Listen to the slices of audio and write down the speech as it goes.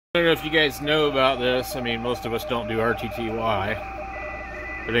I don't know if you guys know about this. I mean, most of us don't do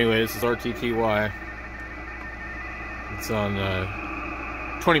RTTY. But anyway, this is RTTY. It's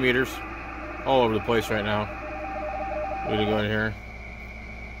on 20 meters. All over the place right now. We're going to go in here.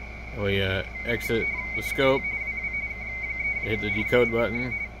 We exit the scope. Hit the decode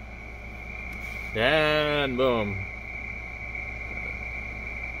button. And boom.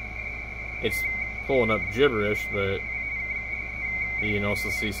 It's pulling up gibberish, but you can also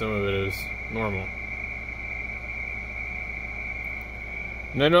see some of it is normal.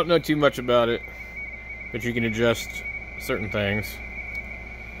 And I don't know too much about it, but you can adjust certain things.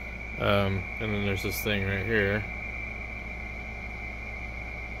 And then there's this thing right here.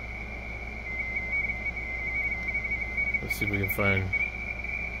 Let's see if we can find.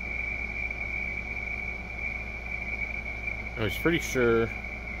 I was pretty sure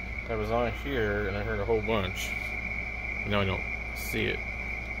I was on here and I heard a whole bunch. Now I don't see it.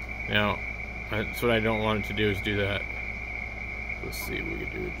 Now, that's what I don't want it to do, is do that. Let's see what we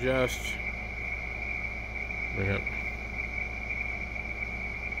can do. Adjust. Bring up.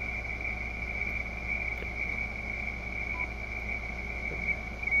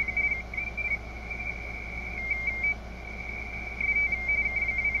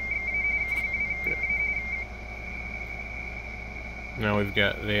 Okay. Now we've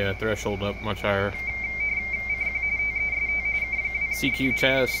got the threshold up much higher. CQ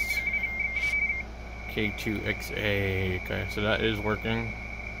test K2XA. Okay, so that is working.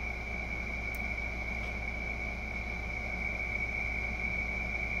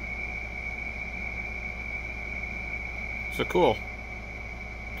 So cool.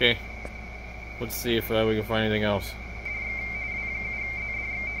 Okay, let's see if we can find anything else.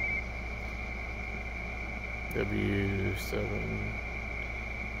 W7.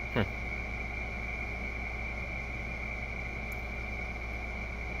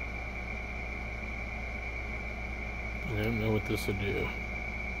 I don't know what this would do.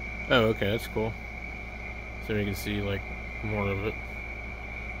 Oh, okay, that's cool. So you can see like more of it.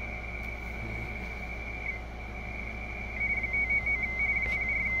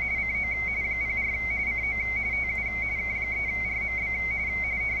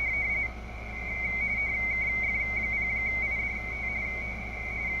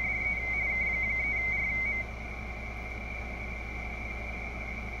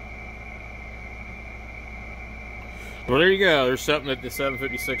 Well, there you go. There's something that the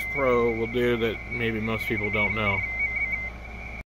 756 Pro will do that maybe most people don't know.